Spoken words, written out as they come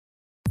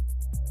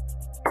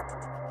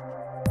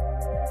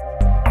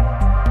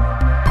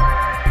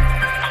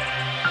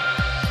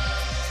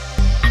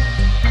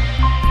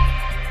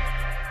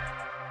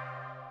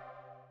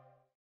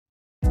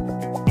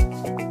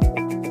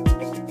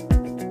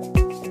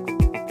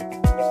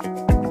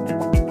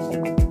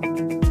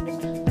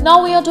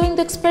Now we are doing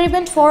the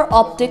experiment for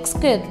Optics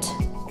Kit.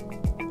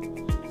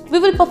 We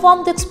will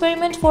perform the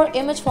experiment for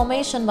image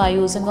formation by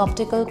using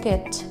optical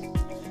kit.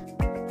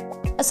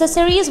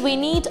 Accessories we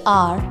need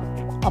are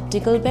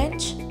optical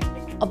bench,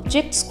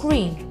 object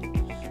screen,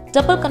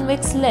 double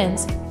convex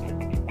lens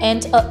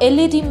and a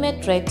LED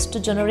matrix to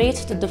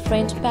generate the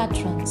different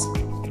patterns.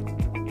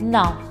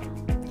 Now,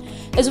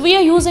 as we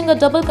are using a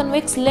double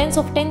convex lens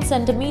of 10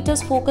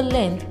 cm focal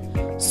length,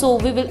 so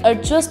we will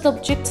adjust the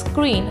object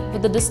screen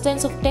with the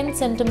distance of 10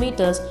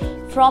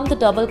 cm from the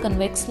double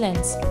convex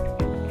lens.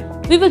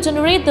 We will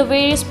generate the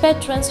various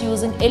patterns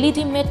using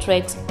LED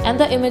matrix and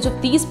the image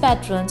of these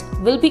patterns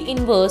will be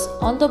inverse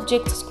on the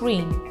object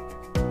screen.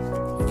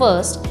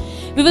 First,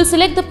 we will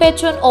select the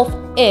pattern of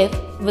F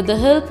with the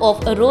help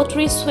of a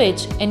rotary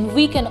switch and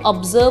we can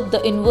observe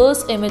the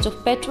inverse image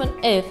of pattern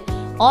F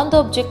on the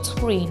object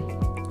screen.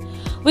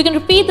 We can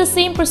repeat the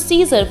same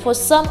procedure for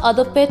some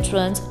other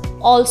patterns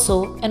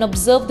also and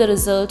observe the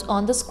result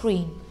on the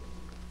screen.